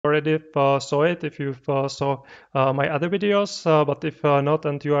already saw it, if you saw my other videos, but if not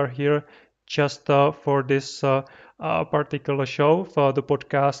and you are here just for this particular show, for the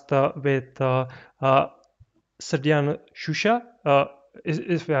podcast with Srdjan Shusha.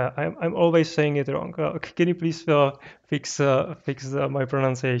 I'm always saying it wrong. Can you please fix my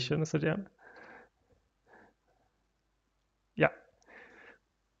pronunciation, Srdjan? Yeah,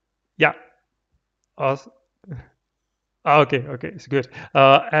 yeah. Uh, okay, okay, it's good.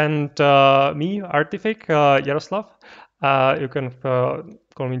 And me, Artific, Yaroslav. You can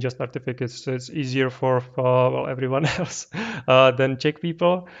call me just Artific. It's easier for well everyone else than Czech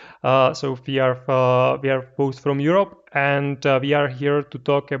people. So we are both from Europe, and we are here to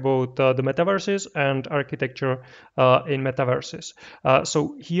talk about the metaverses and architecture in metaverses.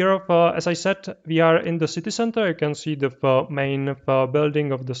 So here, as I said, we are in the city center. You can see the main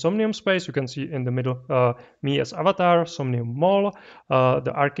building of the Somnium space. You can see in the middle me as avatar, Somnium Mall,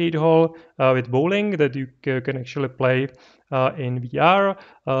 the arcade hall with bowling that you can actually play in VR.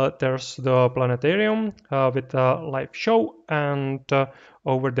 There's the planetarium with a live show, and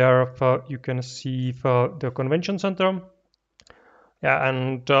over there you can see the convention center. Yeah,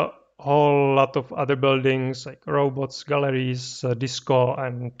 and a whole lot of other buildings like robots, galleries, disco,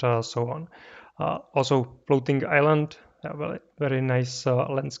 and so on. Also, floating island, very nice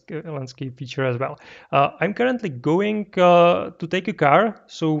landscape feature as well. I'm currently going to take a car,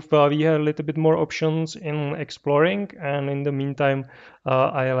 so we have a little bit more options in exploring. And in the meantime,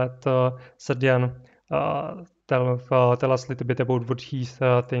 I let Srdjan tell us a little bit about what he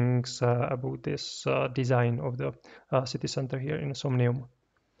thinks about this design of the city center here in Somnium.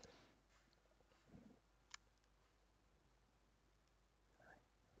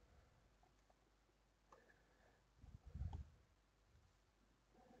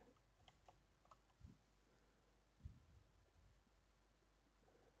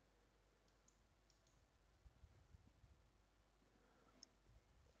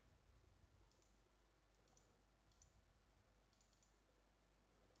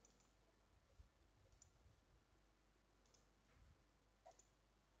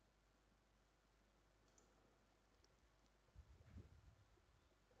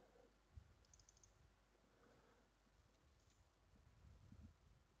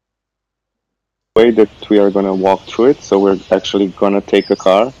 Way that we are gonna walk through it. So we're actually gonna take a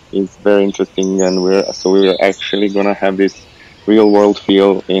car. It's very interesting, and we're actually gonna have this real world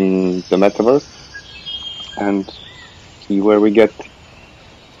feel in the metaverse and see where we get.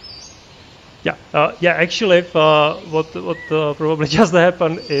 Yeah, yeah. Actually, what probably just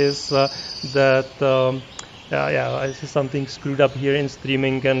happened is that yeah, I see something screwed up here in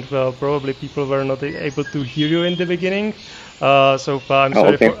streaming, and probably people were not able to hear you in the beginning. So Oh,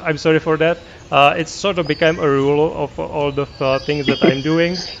 okay. I'm sorry for that. It's sort of become a rule of all the things that I'm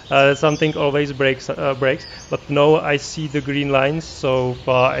doing. Something always breaks, but now I see the green lines, so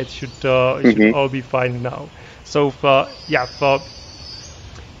it should Mm-hmm. all be fine now. So yeah,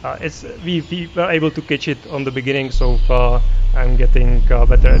 we were able to catch it on the beginning, so I'm getting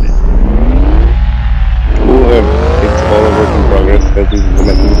better at it. Cool. It's all a work in progress. That is the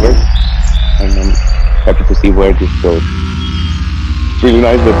metaverse, and I'm happy to see where this goes. It's really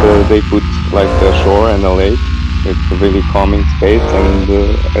nice that they put like the shore and a lake. It's a really calming space, and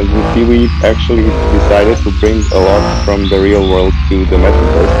as you see, we actually decided to bring a lot from the real world to the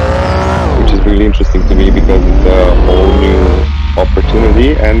metaverse, which is really interesting to me because it's a whole new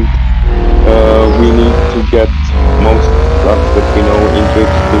opportunity, and we need to get most stuff that we know into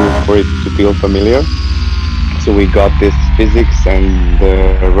it for it to feel familiar. So we got this physics and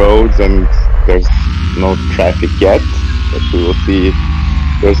the roads, and there's no traffic yet, but we will see.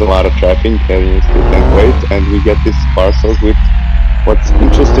 There's a lot of traffic, and we still can't wait. And we get these parcels with. What's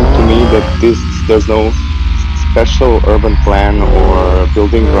interesting to me that there's no special urban plan or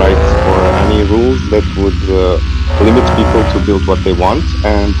building rights or any rules that would limit people to build what they want.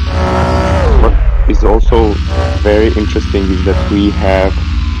 And what is also very interesting is that we have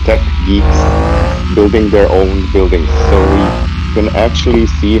tech geeks building their own buildings. So we can actually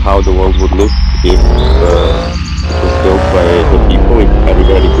see how the world would look if it was built by the people, if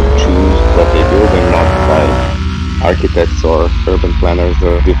everybody could choose what they build and not by architects or urban planners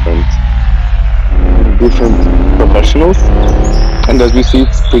or different professionals. And as we see,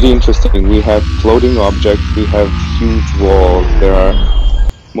 it's pretty interesting. We have floating objects, we have huge walls. There are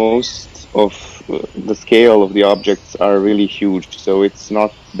most of the scale of the objects are really huge. So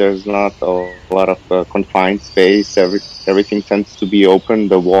there's not a lot of confined space. Everything tends to be open.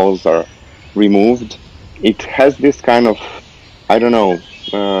 The walls are removed. It has this kind of, I don't know,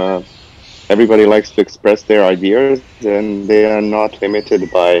 everybody likes to express their ideas, and they are not limited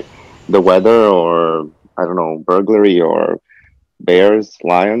by the weather or I don't know, burglary or bears,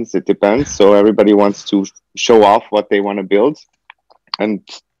 lions. It depends. So everybody wants to show off what they want to build, and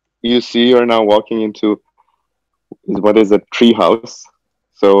you see, you're now walking into what is a tree house.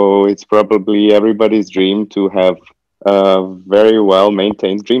 So it's probably everybody's dream to have a very well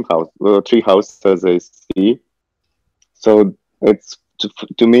maintained dream house, tree house, as I see. So it's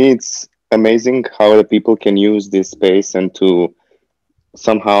to me, it's amazing how the people can use this space and to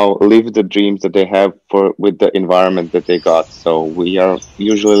somehow live the dreams that they have for with the environment that they got. So we are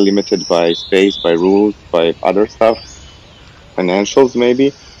usually limited by space, by rules, by other stuff, financials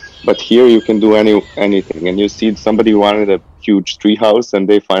maybe. But here you can do anything, and you see somebody wanted a huge tree house, and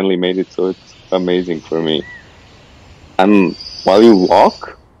they finally made it. So it's amazing for me. While you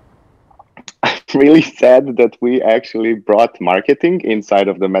walk, I'm really sad that we actually brought marketing inside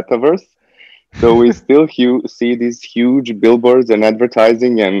of the metaverse. So we still see these huge billboards and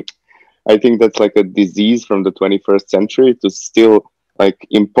advertising, and I think that's like a disease from the 21st century to still like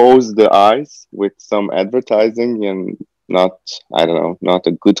impose the eyes with some advertising and not, I don't know, not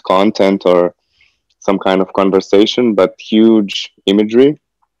a good content or some kind of conversation, but huge imagery.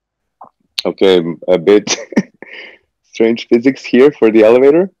 Okay, a bit strange physics here for the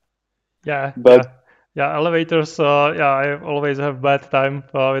elevator, Yeah, yeah, but yeah. Elevators. Yeah, I always have bad time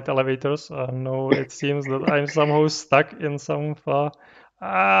with elevators. No, it seems that I'm somehow stuck in some.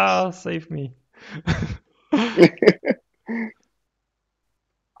 Save me. Yeah.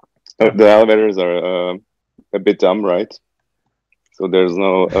 the elevators are a bit dumb, right? So there's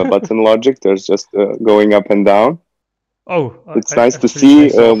no button logic. There's just going up and down. Oh, It's I nice to freeze see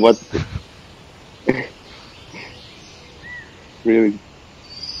myself. what really.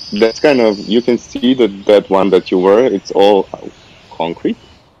 That's kind of you can see that one that you were. It's all concrete.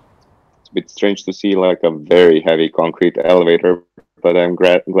 It's a bit strange to see like a very heavy concrete elevator, but I'm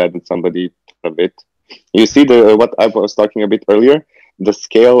glad that somebody thought of it. You see the what I was talking a bit earlier. The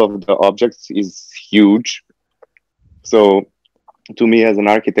scale of the objects is huge. So to me as an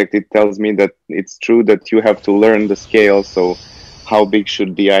architect, it tells me that it's true that you have to learn the scale. So how big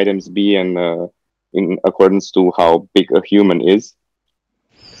should the items be, and in accordance to how big a human is.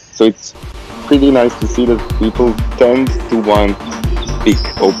 So it's pretty nice to see that people tend to want big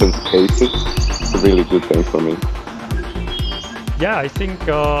open spaces. It's a really good thing for me. Yeah, I think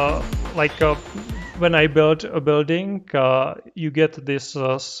when I build a building, you get this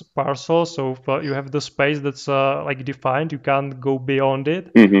parcel, so you have the space that's like defined. You can't go beyond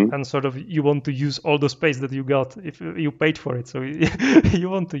it, Mm-hmm. and sort of you want to use all the space that you got if you paid for it. So you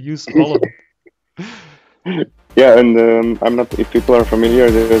want to use all of it. Yeah, and I'm not. If people are familiar,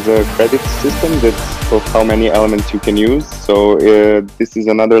 there's a credit system that's of how many elements you can use. So this is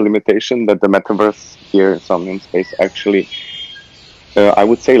another limitation that the metaverse here, some in space, actually, I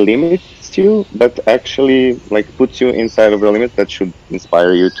would say limits you, but actually like puts you inside of a limit that should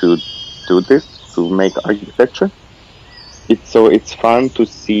inspire you to do this, to make architecture. It's fun to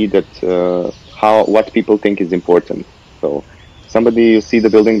see that how what people think is important. So somebody, you see the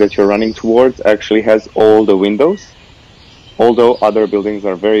building that you're running towards actually has all the windows, although other buildings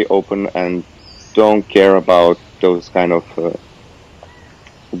are very open and don't care about those kind of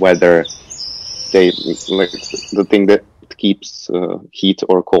weather. They like the thing that keeps heat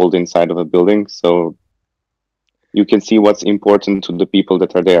or cold inside of a building. So you can see what's important to the people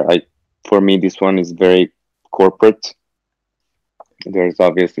that are there. For me, this one is very corporate. There's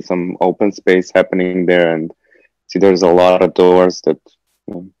obviously some open space happening there, and see there's a lot of doors that.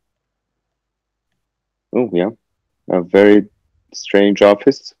 Oh yeah, a very strange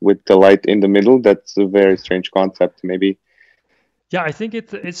office with the light in the middle. That's a very strange concept. Maybe. Yeah, I think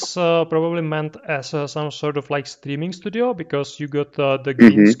it's probably meant as some sort of like streaming studio because you got the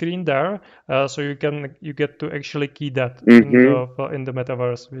green Mm-hmm. screen there, so you get to actually key that Mm-hmm. in the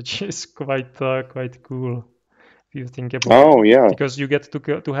metaverse, which is quite cool if you think about it, Oh yeah. because you get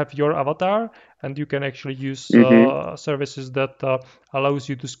to have your avatar, and you can actually use Mm-hmm. services that allows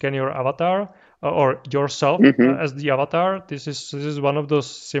you to scan your avatar or yourself Mm-hmm. as the avatar. This is one of those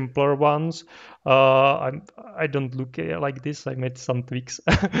simpler ones. I don't look like this. I made some tweaks,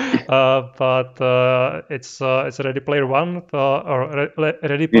 but it's Ready Player One or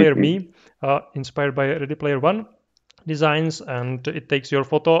Ready Player Mm-hmm. Me, inspired by Ready Player One designs, and it takes your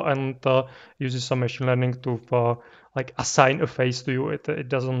photo and uses some machine learning to like assign a face to you. It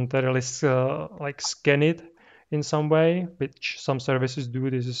doesn't really like scan it. in some way, which some services do.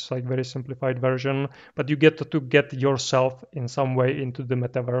 This is like very simplified version, but you get to get yourself in some way into the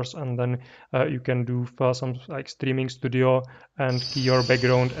metaverse, and then you can do some like streaming studio and key your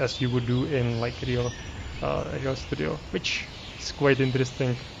background as you would do in like real studio, which is quite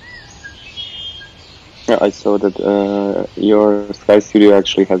interesting. Yeah, I saw that your Sky Studio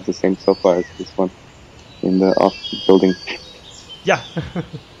actually has the same sofa as this one in the office building. Yeah.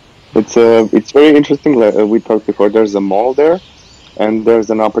 It's very interesting. Like we talked before, there's a mall there, and there's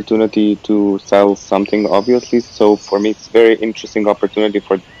an opportunity to sell something, obviously. So for me, it's very interesting opportunity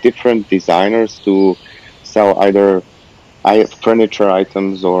for different designers to sell either furniture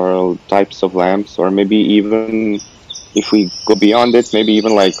items or types of lamps, or maybe even if we go beyond it, maybe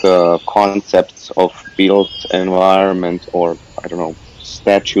even like concepts of built environment, or I don't know,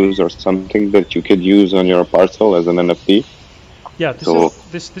 statues or something that you could use on your parcel as an NFT. Yeah, this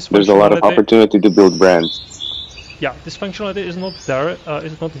there's a lot of opportunity to build brands. Yeah, this functionality is not there,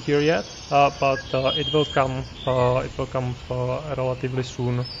 it's not here yet, but it will come. It will come relatively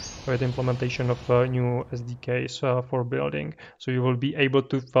soon with implementation of new SDKs for building. So you will be able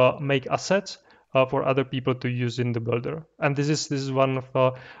to make assets for other people to use in the builder. And this is one of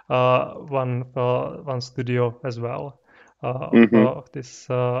one studio as well of this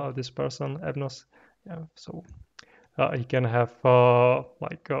person, Ebnos. Yeah, so. He can have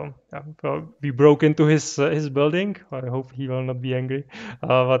we broke into his building. I hope he will not be angry,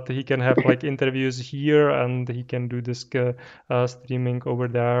 but he can have like interviews here, and he can do this streaming over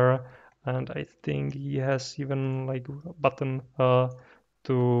there. And I think he has even like a button to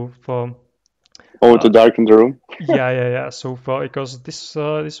to darken the room. yeah. So far, because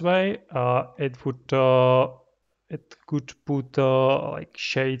this way it could put like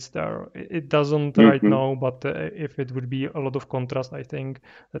shades there. It doesn't right now, but if it would be a lot of contrast, I think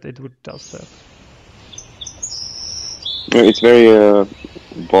that it would does that. It's very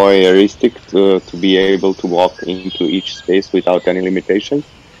voyeuristic to be able to walk into each space without any limitations.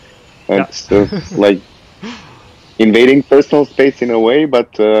 It's like invading personal space in a way,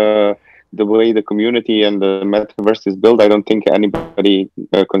 but the way the community and the metaverse is built, I don't think anybody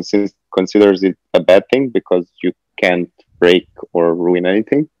considers it a bad thing, because you can't break or ruin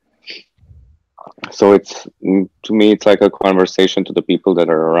anything. So it's, to me, it's like a conversation to the people that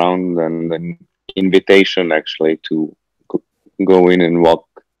are around, and an invitation actually to go in and walk.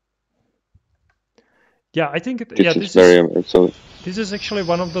 Yeah, I think this is actually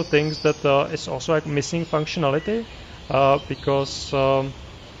one of the things that is also like missing functionality, because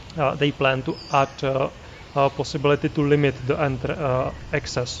they plan to add possibility to limit the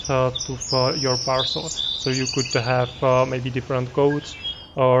access to your parcel. So you could have maybe different codes,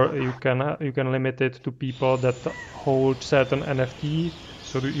 or you can limit it to people that hold certain NFT.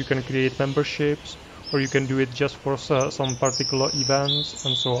 So you can create memberships, or you can do it just for some particular events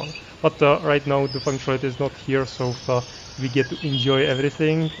and so on. But right now the functionality is not here, so we get to enjoy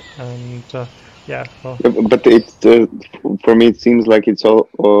everything. And yeah. But it's for me, it seems like it's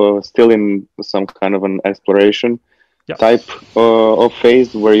all still in some kind of an exploration type of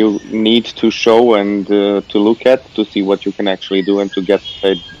phase, where you need to show and to look at to see what you can actually do, and to get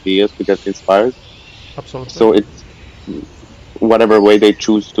ideas, to get inspired. Absolutely. So it's whatever way they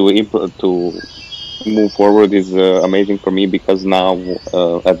choose to move forward is amazing for me, because now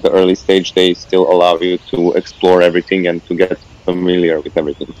at the early stage they still allow you to explore everything and to get familiar with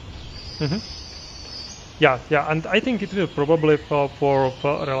everything. Yeah, and I think it will probably for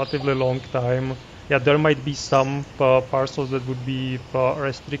a relatively long time. Yeah, there might be some parcels that would be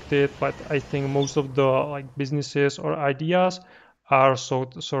restricted, but I think most of the like businesses or ideas are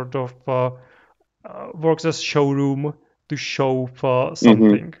sort of works as showroom to show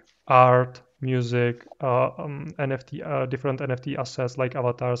something, art, music, NFT, different NFT assets like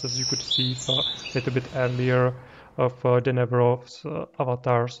avatars, as you could see a little bit earlier, of Denevrov's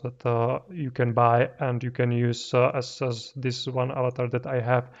avatars that you can buy, and you can use as this one avatar that I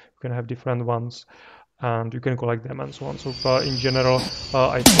have. You can have different ones, and you can collect them and so on. So in general,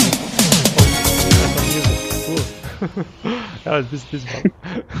 I think cool. Yeah, this one.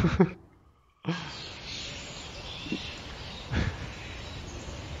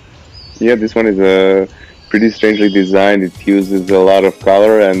 Yeah, this one is pretty strangely designed. It uses a lot of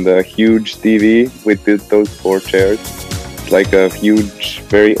color and a huge TV with those 4 chairs. It's like a huge,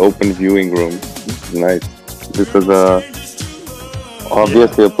 very open viewing room. It's nice. This is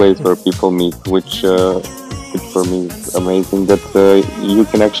obviously a place where people meet, which for me is amazing, that you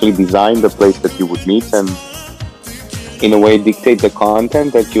can actually design the place that you would meet, and in a way dictate the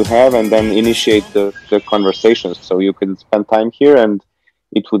content that you have, and then initiate the conversations. So you can spend time here, and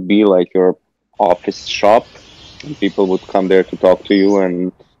it would be like your office shop, and people would come there to talk to you,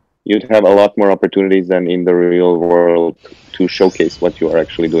 and you'd have a lot more opportunities than in the real world to showcase what you are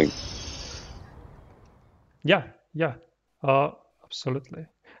actually doing. Yeah, yeah, absolutely.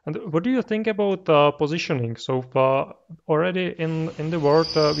 And what do you think about positioning? So already in the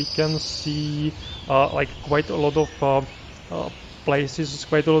world we can see like quite a lot of uh, places,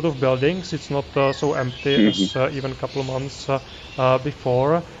 quite a lot of buildings. It's not so empty as even a couple of months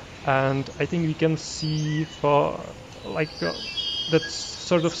before, and I think we can see like that's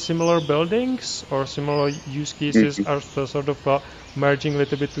sort of similar buildings or similar use cases Mhm. are sort of merging a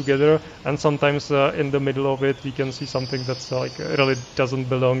little bit together, and sometimes in the middle of it we can see something that's like really doesn't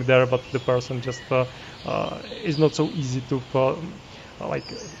belong there, but the person just is not so easy to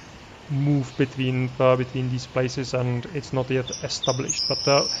like move between these places, and it's not yet established.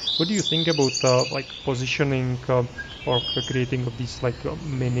 But what do you think about like positioning or creating of these like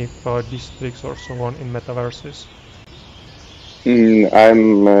mini districts or so on in metaverses?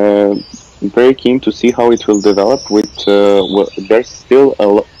 I'm very keen to see how it will develop. There's still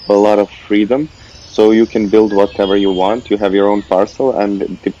a lot of freedom, so you can build whatever you want. You have your own parcel,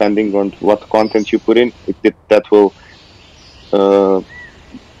 and depending on what content you put in, uh,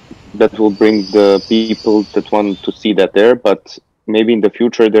 that will bring the people that want to see that there. But maybe in the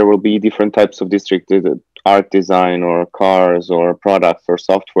future there will be different types of district, art design or cars or products or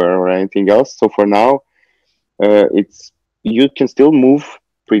software or anything else. So for now, it's you can still move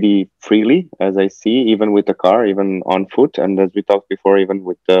pretty freely, as I see, even with the car, even on foot, and as we talked before, even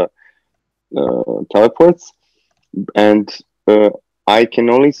with the teleports. And I can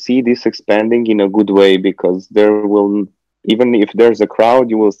only see this expanding in a good way, because there will, even if there's a crowd,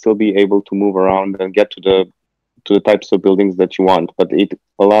 you will still be able to move around and get to the types of buildings that you want. But it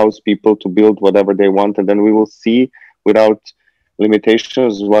allows people to build whatever they want, and then we will see without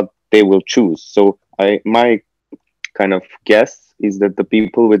limitations what they will choose. So my kind of guess is that the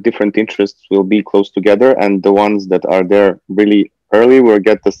people with different interests will be close together, and the ones that are there really early will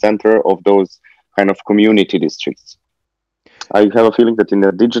get the center of those kind of community districts. I have a feeling that in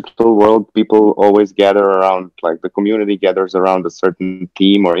the digital world, people always gather around, like the community gathers around a certain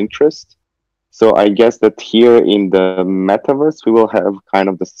theme or interest. So I guess that here in the metaverse, we will have kind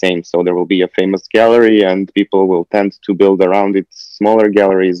of the same. So there will be a famous gallery, and people will tend to build around it smaller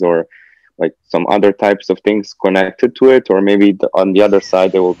galleries, or like some other types of things connected to it. Or maybe on the other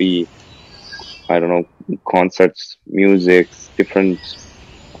side, there will be, I don't know, concerts, musics, different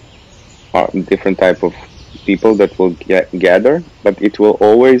type of people that will gather, but it will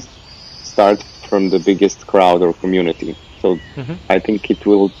always start from the biggest crowd or community. So Mm-hmm. I think it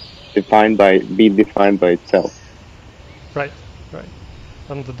will be defined by itself. Right, right.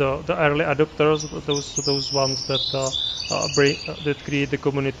 And the early adopters, those ones that bring that create the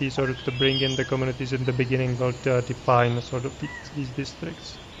communities or to bring in the communities in the beginning will define sort of these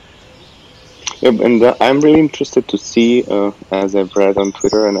districts. Yeah, and I'm really interested to see, as I've read on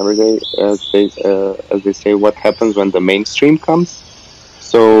Twitter and every day, as they say, what happens when the mainstream comes.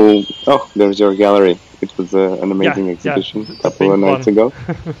 So, oh, there's your gallery. It was an Yeah, amazing yeah, exhibition a the couple of pink nights one. ago.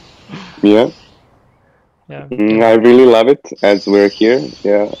 Yeah, Yeah, yeah, I really love it as we're here.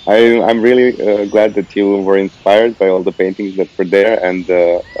 Yeah, I'm really glad that you were inspired by all the paintings that were there, and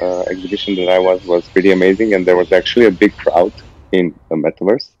the exhibition that I was pretty amazing. And there was actually a big crowd in the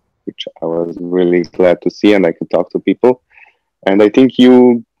metaverse, which I was really glad to see, and I could talk to people. And I think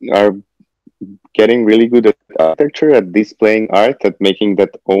you are getting really good at architecture, at displaying art, at making that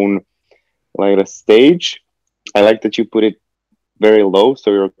own like a stage. I like that you put it very low,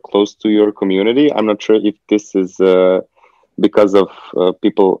 so you're close to your community. I'm not sure if this is because of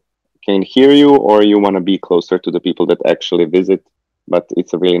people can hear you, or you want to be closer to the people that actually visit. But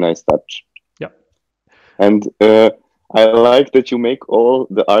it's a really nice touch. yeah. And I like that you make all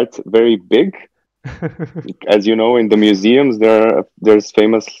the art very big. As you know, in the museums, there's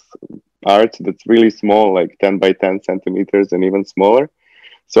famous art that's really small, like 10 by 10 centimeters and even smaller.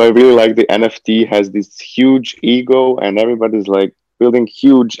 So I really like the NFT has this huge ego, and everybody's like building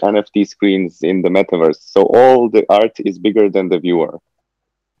huge NFT screens in the metaverse. So all the art is bigger than the viewer.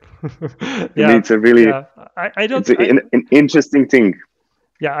 To me, Yeah, it's a really yeah. I don't it's an interesting thing.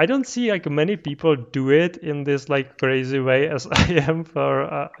 Yeah, I don't see like many people do it in this like crazy way as I am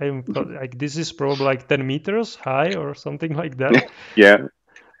for like this is probably like 10 meters high or something like that. Yeah.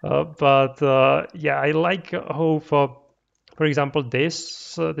 But yeah, I like how for example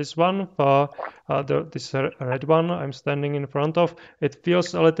this one this red one I'm standing in front of, it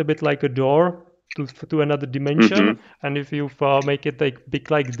feels a little bit like a door to another dimension. Hmm. And if you make it like big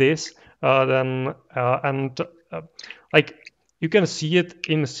like this, then and like you can see it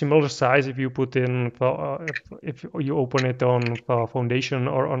in similar size if you put in if you open it on Foundation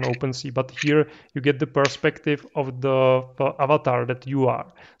or on OpenSea. But here you get the perspective of the avatar that you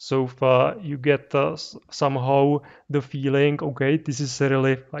are. So you get somehow the feeling, okay, this is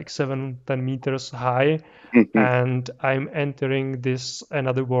really like 7-10 meters high, and I'm entering this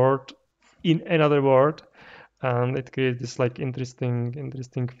another world in another world, and it creates this like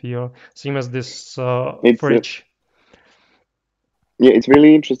interesting feel, same as this It's fridge. Yeah, it's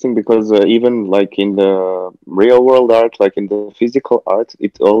really interesting because even like in the real world art, like in the physical art,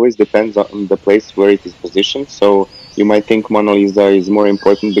 it always depends on the place where it is positioned. So you might think Mona Lisa is more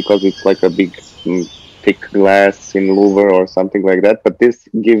important because it's like a big, thick glass in Louvre or something like that. But this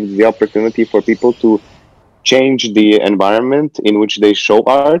gives the opportunity for people to change the environment in which they show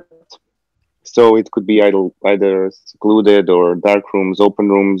art. So it could be either secluded or dark rooms, open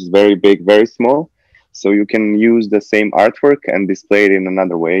rooms, very big, very small. So you can use the same artwork and display it in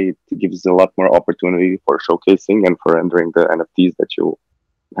another way. It gives a lot more opportunity for showcasing and for rendering the NFTs that you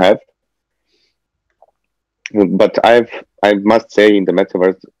have. But I must say in the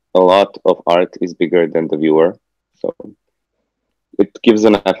metaverse, a lot of art is bigger than the viewer. So it gives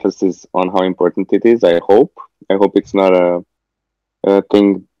an emphasis on how important it is. I hope. I hope it's not a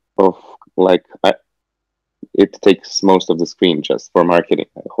thing of like it takes most of the screen just for marketing.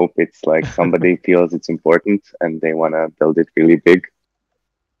 I hope it's like somebody feels it's important and they want to build it really big.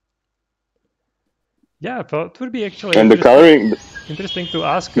 Yeah, but it would be actually And the coloring, interesting to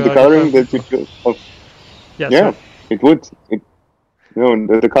ask the different coloring that you people. choose, oh, Yeah, yeah, sorry. it would. No,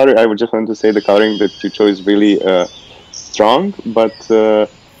 the color. I would just want to say the coloring that you chose really strong, but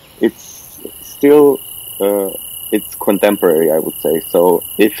it's still it's contemporary. I would say. So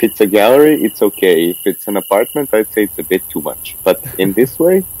if it's a gallery, it's okay. If it's an apartment, I'd say it's a bit too much. But in this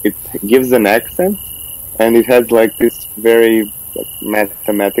way, it gives an accent, and it has like this very like,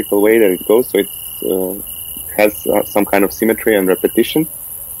 mathematical way that it goes. So it has some kind of symmetry and repetition.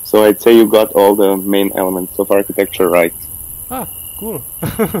 So I'd say you got all the main elements of architecture right. Ah, cool.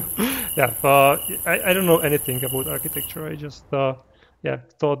 Yeah, I don't know anything about architecture. I just yeah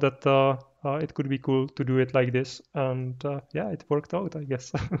thought that it could be cool to do it like this, and yeah, it worked out, I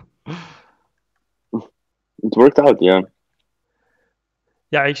guess. It worked out, yeah.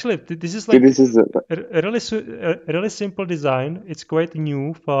 Yeah, actually, this is See, like this is a really simple design. It's quite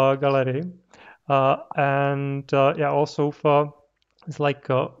new for gallery, and yeah, also for it's like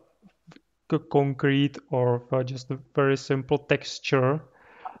concrete or just a very simple texture.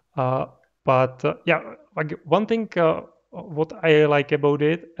 Uh, but yeah, like one thing what I like about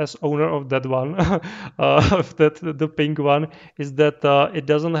it as owner of that one, of that the pink one, is that it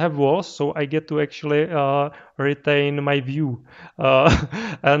doesn't have walls, so I get to actually retain my view,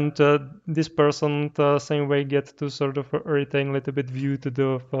 and this person the same way get to sort of retain a little bit view to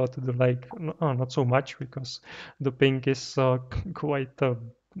the like not so much because the pink is quite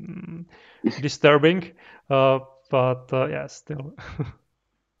mm, disturbing, uh, but yeah, still.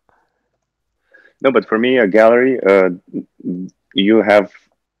 no, but for me, a gallery, you have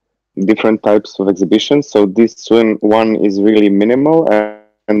different types of exhibitions. So this one is really minimal,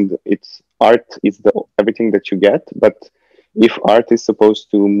 and it's art is the everything that you get. But if art is supposed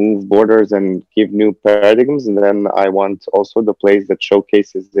to move borders and give new paradigms, then I want also the place that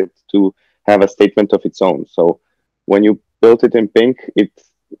showcases it to have a statement of its own. So when you built it in pink, it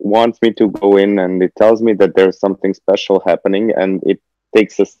wants me to go in and it tells me that there's something special happening and it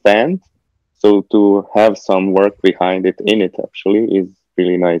takes a stand. So to have some work behind it in it actually is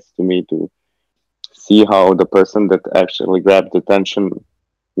really nice to me to see how the person that actually grabbed attention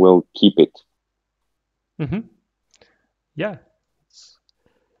will keep it. Hmm. Yeah.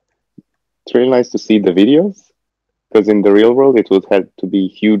 It's really nice to see the videos because in the real world it would have to be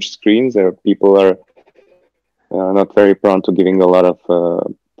huge screens where people are not very prone to giving a lot of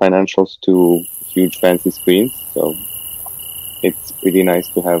financials to huge fancy screens. So it's pretty nice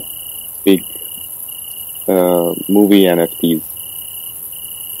to have big movie NFTs.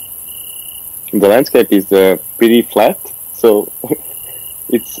 The landscape is pretty flat, so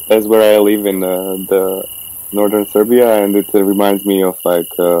it's as where I live in the northern Serbia, and it reminds me of like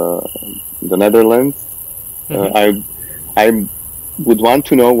the Netherlands. I would want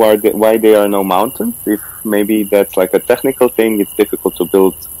to know why there are no mountains. If maybe that's like a technical thing, it's difficult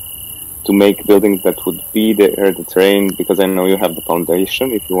to make buildings that would be the terrain, because I know you have the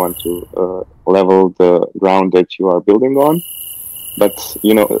foundation if you want to level the ground that you are building on. But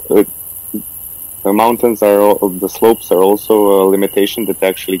you know, the mountains the slopes are also a limitation that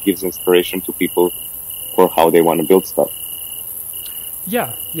actually gives inspiration to people for how they want to build stuff.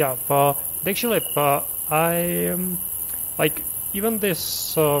 Yeah, yeah. Actually, I like even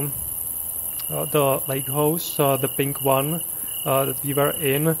this the lake house, the pink one that we were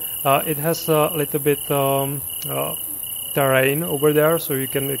in, it has a little bit terrain over there, so you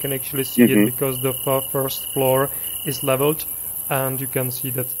can actually see it because the first floor is leveled, and you can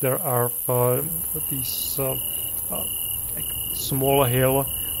see that there are these like small hill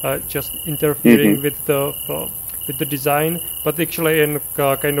just interfering with the design, but actually in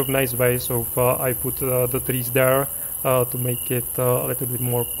a kind of nice way. So I put the trees there to make it a little bit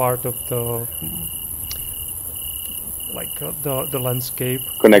more part of the the landscape,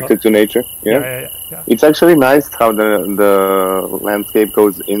 connected to nature. Yeah. It's actually nice how the landscape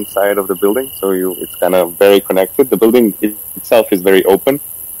goes inside of the building, so it's kind of very connected. The building itself is very open,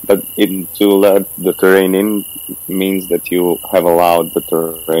 but to let the terrain in means that you have allowed the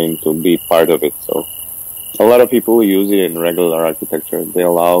terrain to be part of it. So a lot of people use it in regular architecture. They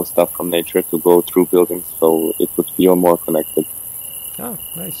allow stuff from nature to go through buildings, so it would feel more connected. Oh,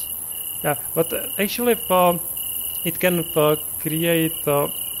 nice. Yeah, but actually, it can create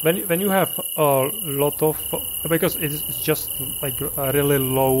when you have a lot of because it's just like a really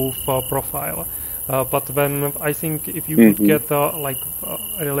low profile. But when I think if you would get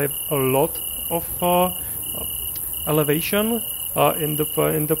really a lot of elevation in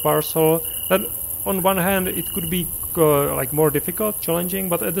the parcel, then on one hand it could be like more difficult, challenging,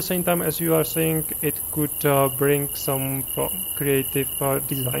 but at the same time, as you are saying, it could bring some creative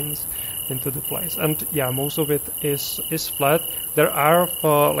designs into the place. And yeah, most of it is flat. There are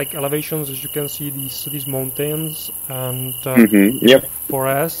like elevations, as you can see, these mountains and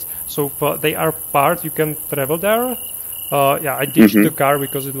forests. So they are part. You can travel there. Yeah, I ditched the car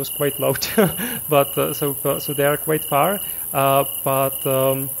because it was quite loud, but so they are quite far. But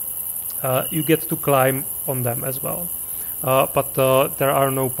you get to climb on them as well. But there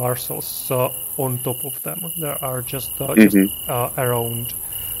are no parcels on top of them. There are just around.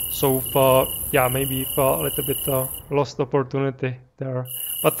 So yeah, maybe a little bit lost opportunity there.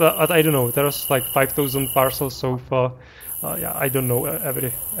 But I don't know. There's like 5,000 parcels. So yeah, I don't know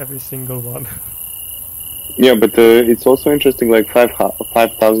every single one. Yeah, but it's also interesting. Like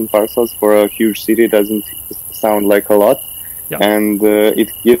 5,000 parcels for a huge city doesn't sound like a lot. Yeah. And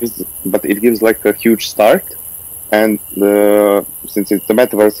it gives like a huge start, and since it's the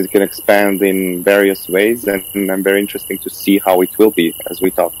metaverse, it can expand in various ways, and I'm very interested to see how it will be. As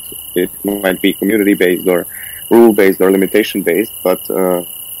we talked, it might be community based or rule based or limitation based, but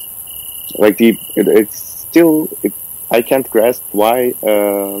I can't grasp why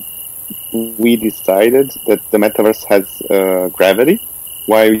we decided that the metaverse has gravity.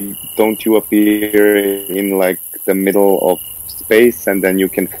 Why don't you appear in like the middle of space and then you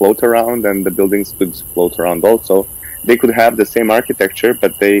can float around, and the buildings could float around also? They could have the same architecture,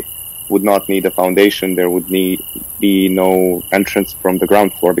 but they would not need a foundation. There would be no entrance from the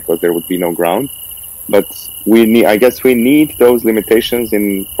ground floor because there would be no ground. But I guess we need those limitations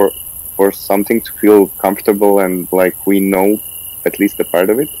for something to feel comfortable and like we know at least a part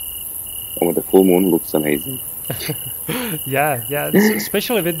of it. Oh, the full moon looks amazing. yeah,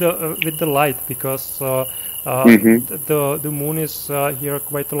 especially with the light, because the moon is here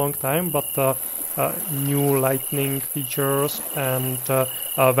quite a long time, but new lightning features and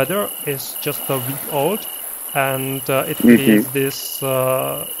weather is just a week old, and it creates this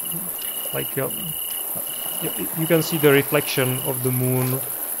you can see the reflection of the moon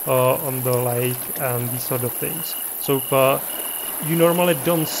on the lake and these sort of things. So you normally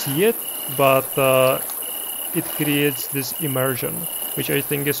don't see it, but it creates this immersion, which I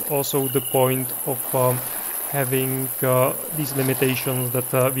think is also the point of having these limitations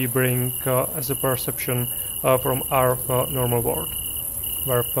that we bring as a perception from our normal world.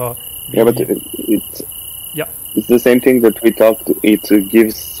 Where it's the same thing that we talked. It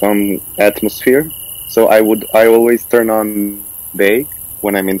gives some atmosphere. So I always turn on day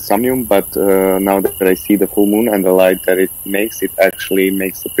when I'm in Somnium, but now that I see the full moon and the light that it actually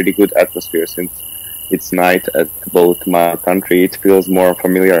makes a pretty good atmosphere. Since it's night at both my country, it feels more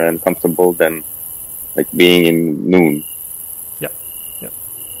familiar and comfortable than like being in noon.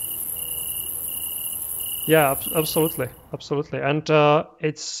 Yeah, absolutely, and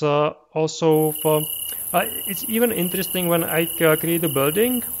it's also it's even interesting when I create a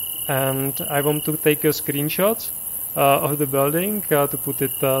building and I want to take a screenshot of the building to put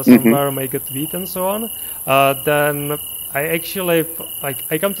it somewhere, make a tweet and so on. Then I actually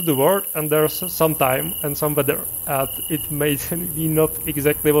I come to the world and there's some time and some weather, and it may be not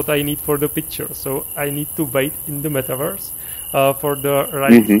exactly what I need for the picture. So I need to wait in the metaverse for the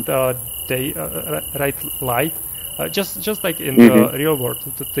right day, right light, just like in the real world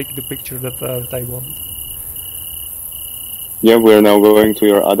to take the picture that I want. Yeah, we're now going to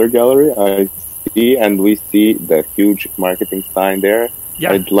your other gallery. I see, and we see the huge marketing sign there.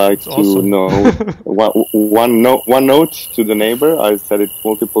 Yeah, I'd like it's to awesome. know one note to the neighbor. I said it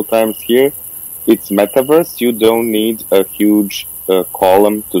multiple times here. It's Metaverse. You don't need a huge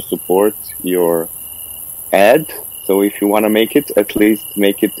column to support your ad. So if you want to make it, at least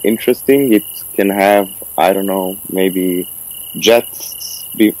make it interesting. It can have, I don't know, maybe jets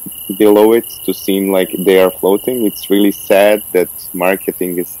below it to seem like they are floating. It's really sad that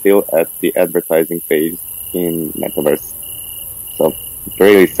marketing is still at the advertising phase in Metaverse. So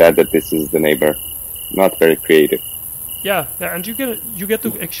really sad that this is the neighbor. Not very creative. Yeah, yeah, and you get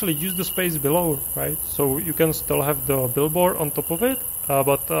to actually use the space below, right? So you can still have the billboard on top of it,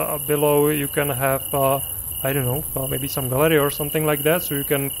 but below you can have I don't know, maybe some gallery or something like that. So you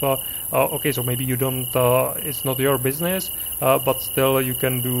can okay, so maybe you don't, it's not your business, but still you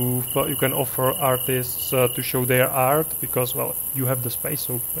can do, you can offer artists to show their art because, well, you have the space,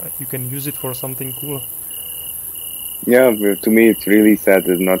 so you can use it for something cool. Yeah, to me it's really sad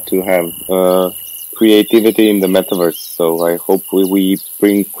not to have creativity in the metaverse. So I hope we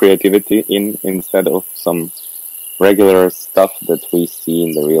bring creativity in instead of some regular stuff that we see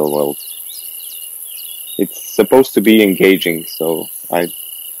in the real world. It's supposed to be engaging, so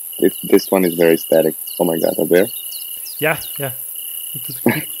this one is very static. Oh my god, a bear! Yeah, yeah.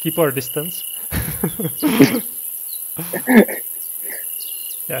 To keep our distance.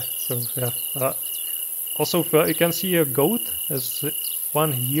 Yeah. So yeah. Also, you can see a goat. There's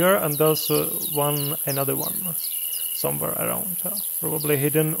one here, and there's another one somewhere around. Probably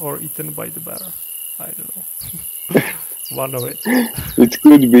hidden or eaten by the bear. I don't know. One of it. It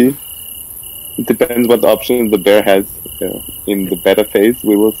could be. It depends what options the bear has in the beta phase.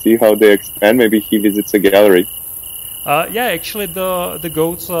 We will see how they expand. Maybe he visits a gallery. Yeah, actually, the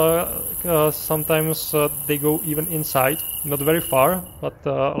goats sometimes they go even inside, not very far, but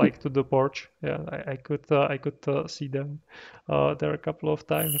like to the porch. Yeah, I could see them there a couple of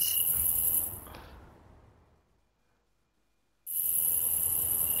times.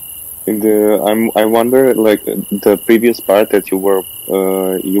 I wonder, like the previous part that you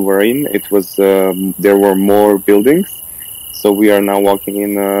were in, it was there were more buildings, so we are now walking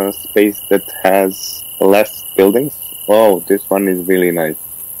in a space that has less buildings. Oh, this one is really nice.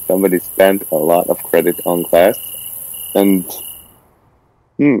 Somebody spent a lot of credit on glass, and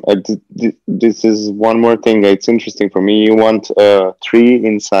this is one more thing. It's interesting for me. You want a tree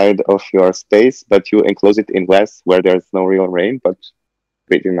inside of your space, but you enclose it in glass where there's no real rain, but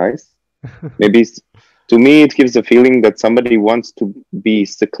pretty nice. Maybe to me, it gives a feeling that somebody wants to be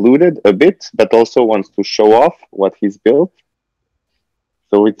secluded a bit, but also wants to show off what he's built.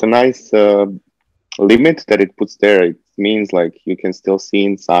 So it's a nice limit that it puts there. It means like you can still see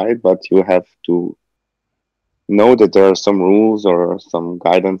inside, but you have to know that there are some rules or some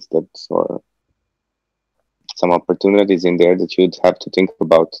guidance or some opportunities in there that you'd have to think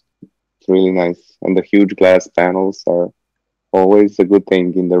about. It's really nice. And the huge glass panels are always a good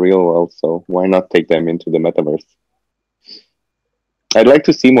thing in the real world, so why not take them into the metaverse? I'd like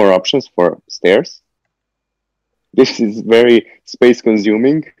to see more options for stairs. This is very space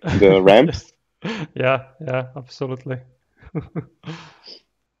consuming, the ramps. Yeah, yeah, absolutely.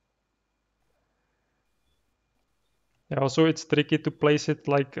 Yeah, also it's tricky to place it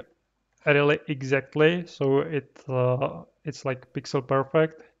like really exactly, so it's like pixel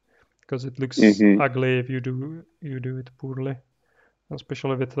perfect because it looks ugly if you do it poorly,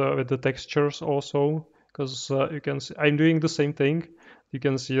 especially with the textures also, because you can see I'm doing the same thing. You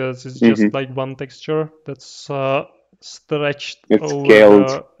can see that it's just like one texture that's stretched It's over scaled.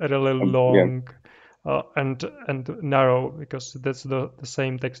 a really Yeah. long and narrow because that's the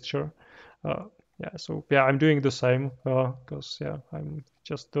same texture. Yeah, so yeah, I'm doing the same because yeah, I'm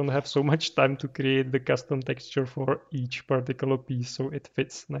just don't have so much time to create the custom texture for each particular piece, so it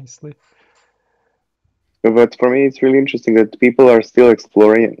fits nicely. But for me, it's really interesting that people are still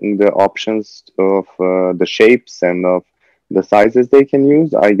exploring the options of the shapes and of the sizes they can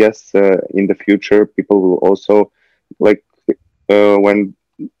use. I guess in the future, people will also like when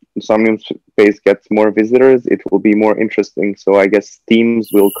Somnium Space gets more visitors, it will be more interesting. So I guess teams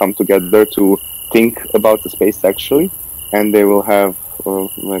will come together to think about the space actually, and they will have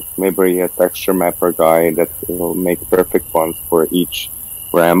like maybe a texture mapper guy that will make perfect ones for each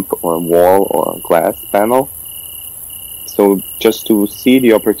ramp or wall or glass panel. So just to see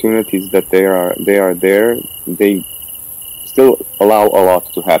the opportunities that they are there, they still allow a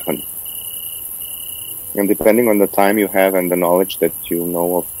lot to happen. And depending on the time you have and the knowledge that you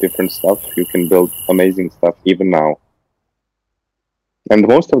know of different stuff, you can build amazing stuff even now. And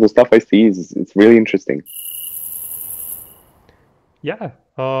most of the stuff I see is it's really interesting. Yeah,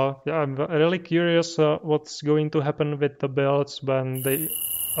 yeah, I'm really curious what's going to happen with the builds when they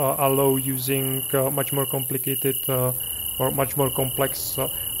allow using much more complicated or much more complex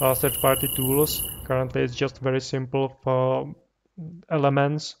third-party tools. Currently, it's just very simple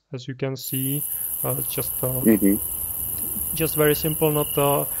elements, as you can see. Just Hmm. just very simple,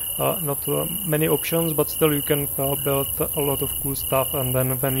 not many options, but still you can build a lot of cool stuff. And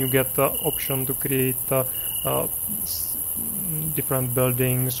then when you get the option to create uh, different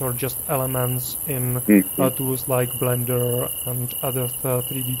buildings or just elements in Hmm. tools like Blender and other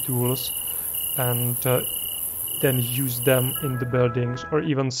 3D tools, and then use them in the buildings or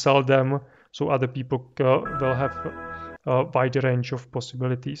even sell them so other people will have a wide range of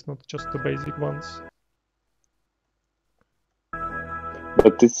possibilities, not just the basic ones.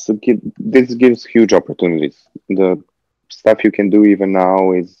 But this gives huge opportunities. The stuff you can do even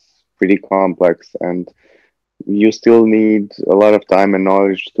now is pretty complex, and you still need a lot of time and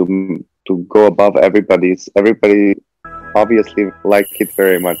knowledge to go above everybody's. Everybody obviously like it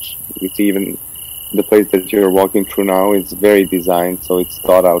very much. You see, even the place that you're walking through now is very designed, so it's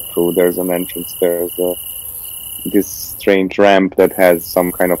thought out through. There's an entrance. This strange ramp that has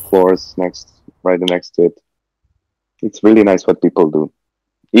some kind of floors right next to it. It's really nice what people do,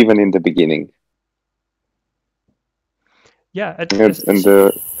 even in the beginning. Yeah, And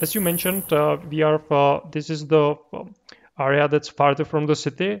the as you mentioned, we are this is the area that's farther from the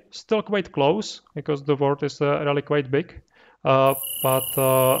city, still quite close because the world is really quite big, but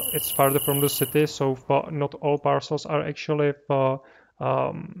it's farther from the city, so not all parcels are actually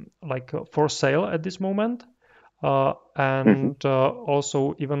like for sale at this moment. Mhm. And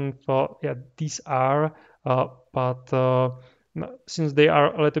also even yeah, these are, but since they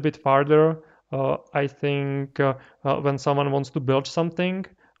are a little bit farther, I think when someone wants to build something,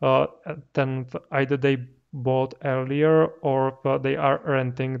 then either they bought earlier or they are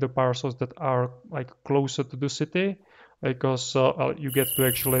renting the parcels that are like closer to the city because you get to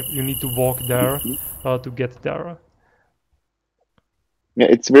actually you need to walk there to get there. Yeah,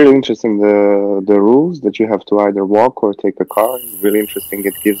 it's really interesting. The rules that you have to either walk or take a car is really interesting.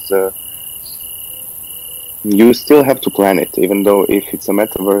 It gives you still have to plan it, even though if it's a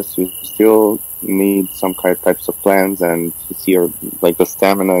metaverse, you still need some kind of types of plans, and you see your like the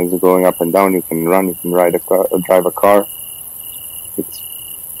stamina is going up and down. You can run, you can ride a car, drive a car. It's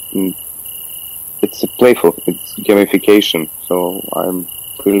mm, it's playful. It's gamification. So I'm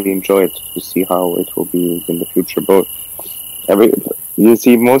really enjoy it to see how it will be used in the future. But every you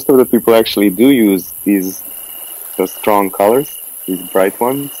see, most of the people actually do use these the strong colors, these bright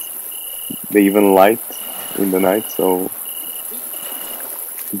ones. They even light in the night, so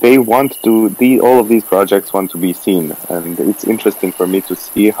they want to. All of these projects want to be seen, and it's interesting for me to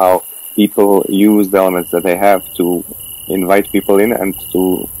see how people use the elements that they have to invite people in and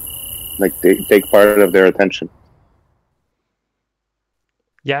to like take part of their attention.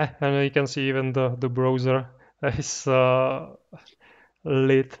 Yeah, and you can see even the browser is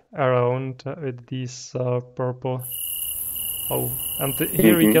lit around with these purple. Oh, and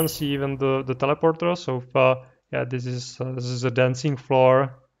here we Hmm. can see even the teleporter. So yeah, this is a dancing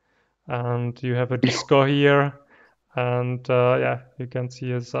floor, and you have a disco here, and yeah, you can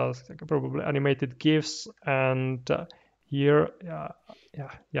see as like probably animated gifs, and here,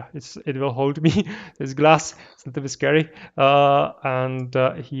 yeah, it will hold me. This glass, it's a little bit scary, and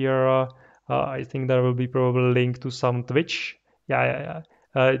here I think there will be probably a link to some Twitch. Yeah,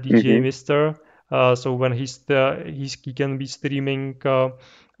 DJ Hmm. Mister. So when he can be streaming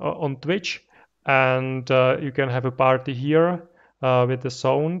on Twitch, and you can have a party here with the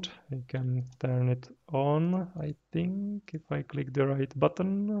sound. I can turn it on, I think, if I click the right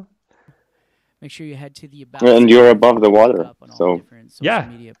button. Make sure you head to the About And you're section to above the look water, up on all the so different social Yeah,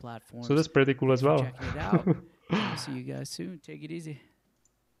 media so that's platforms. pretty cool Thanks as for well. checking it out. And we'll see you guys soon. Take it easy.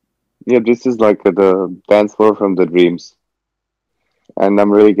 yeah, this is like the dance floor from the dreams, and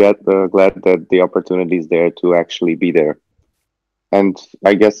I'm really glad that the opportunity is there to actually be there. And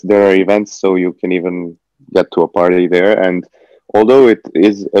I guess there are events, so you can even get to a party there. And although it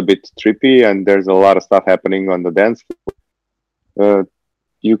is a bit trippy and there's a lot of stuff happening on the dance floor,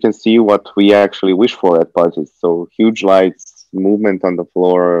 you can see what we actually wish for at parties. So huge lights, movement on the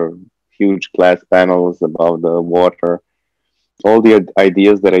floor, huge glass panels above the water. All the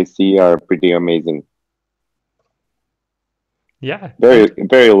ideas that I see are pretty amazing. Yeah, Very, and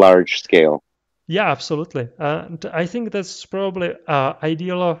very large scale. yeah, absolutely. And I think that's probably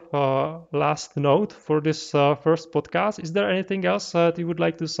ideal last note for this first podcast. Is there anything else that you would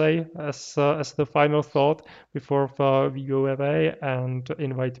like to say as the final thought before we go away and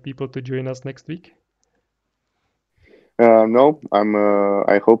invite people to join us next week? No, I'm.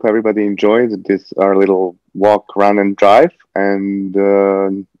 I hope everybody enjoyed this our little walk, run, and drive. And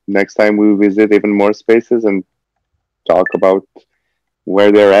next time we visit even more spaces and talk about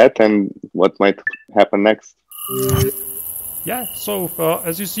where they're at and what might happen next. Yeah, so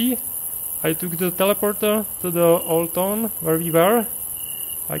as you see, I took the teleporter to the old town where we were.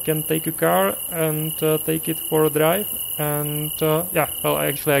 I can take a car and take it for a drive. And yeah, well,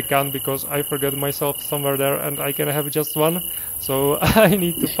 actually I can't because I forgot myself somewhere there and I can have just one. So I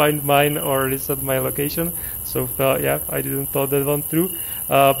need to find mine or reset my location. So yeah, I didn't thought that one through.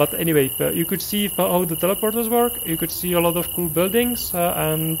 But anyway, you could see how the teleporters work. You could see a lot of cool buildings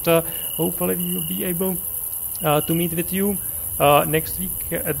and hopefully we will be able to meet with you next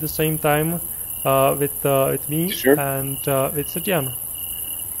week at the same time with me Sure. and with Srdjan.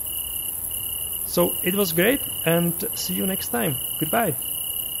 So it was great and see you next time. Goodbye.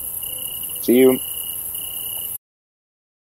 See you.